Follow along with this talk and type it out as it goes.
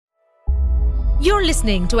You're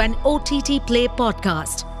listening to an OTT Play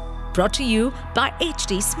podcast brought to you by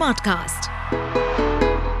HT Smartcast.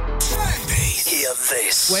 Hear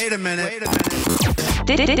this. Wait a minute.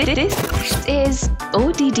 This is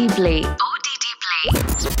OTT Play.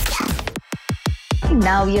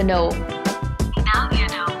 Now you know.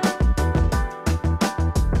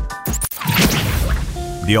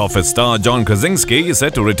 The Office star John Krasinski is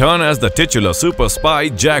set to return as the titular super spy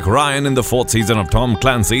Jack Ryan in the fourth season of Tom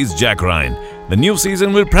Clancy's Jack Ryan. The new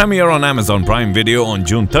season will premiere on Amazon Prime Video on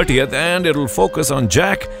June 30th, and it will focus on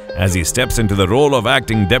Jack as he steps into the role of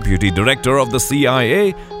acting deputy director of the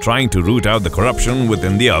CIA, trying to root out the corruption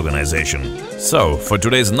within the organization. So, for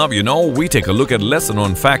today's Now You Know, we take a look at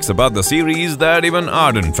lesser-known facts about the series that even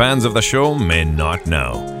ardent fans of the show may not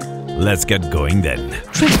know. Let's get going then.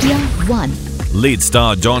 Trivia 1. Lead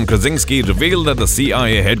star John Krasinski revealed that the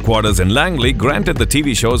CIA headquarters in Langley granted the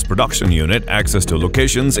TV show's production unit access to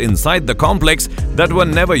locations inside the complex that were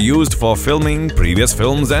never used for filming previous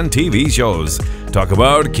films and TV shows. Talk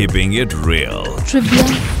about keeping it real. Trivia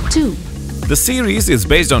 2. The series is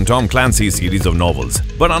based on Tom Clancy's series of novels,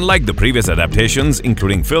 but unlike the previous adaptations,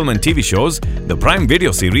 including film and TV shows, the Prime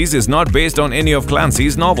Video series is not based on any of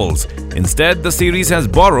Clancy's novels. Instead, the series has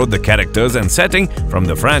borrowed the characters and setting from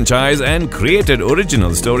the franchise and created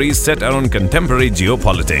original stories set around contemporary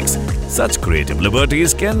geopolitics. Such creative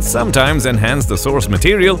liberties can sometimes enhance the source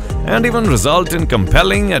material and even result in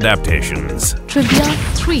compelling adaptations. Trivia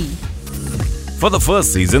 3. For the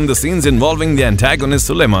first season, the scenes involving the antagonist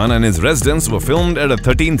Suleiman and his residents were filmed at a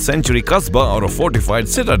 13th century Kasbah or a fortified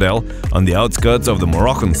citadel on the outskirts of the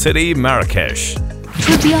Moroccan city Marrakesh.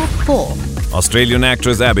 Trivia 4. Australian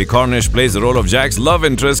actress Abby Cornish plays the role of Jack's love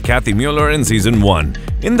interest Kathy Mueller in Season 1.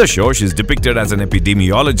 In the show, she's depicted as an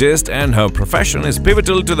epidemiologist and her profession is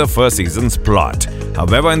pivotal to the first season's plot.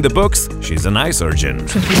 However, in the books, she's an eye surgeon.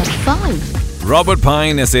 Trivia 5. Robert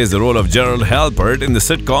Pine essays the role of Gerald Halpert in the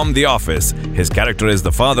sitcom The Office. His character is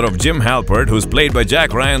the father of Jim Halpert, who's played by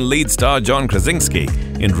Jack Ryan lead star John Krasinski.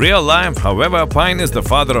 In real life, however, Pine is the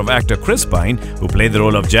father of actor Chris Pine, who played the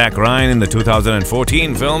role of Jack Ryan in the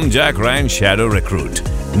 2014 film Jack Ryan Shadow Recruit.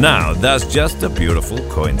 Now, that's just a beautiful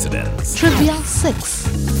coincidence. Trivia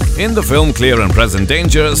 6. In the film Clear and Present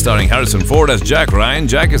Danger, starring Harrison Ford as Jack Ryan,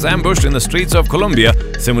 Jack is ambushed in the streets of Colombia,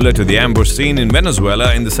 similar to the ambush scene in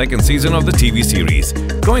Venezuela in the second season of the TV series.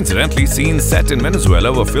 Coincidentally, scenes set in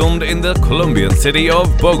Venezuela were filmed in the Colombian city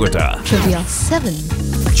of Bogota. Trivia 7.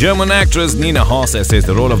 German actress Nina Hoss essays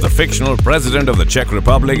the role of the fictional president of the Czech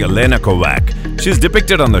Republic, Elena Kovac. She's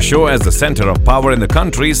depicted on the show as the center of power in the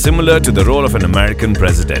country, similar to the role of an American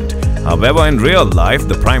president. However, in real life,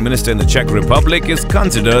 the Prime Minister in the Czech Republic is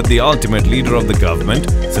considered the ultimate leader of the government,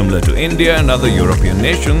 similar to India and other European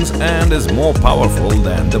nations, and is more powerful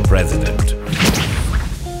than the president.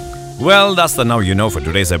 Well, that's the Now You Know for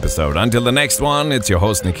today's episode. Until the next one, it's your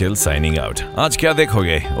host Nikhil signing out. Aaj kya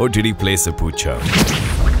dekhoge? OTT Play se poocho.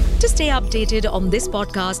 To stay updated on this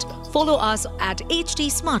podcast, follow us at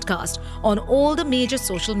HT Smartcast on all the major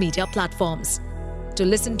social media platforms. To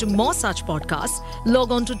listen to more such podcasts,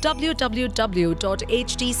 log on to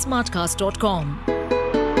www.htsmartcast.com.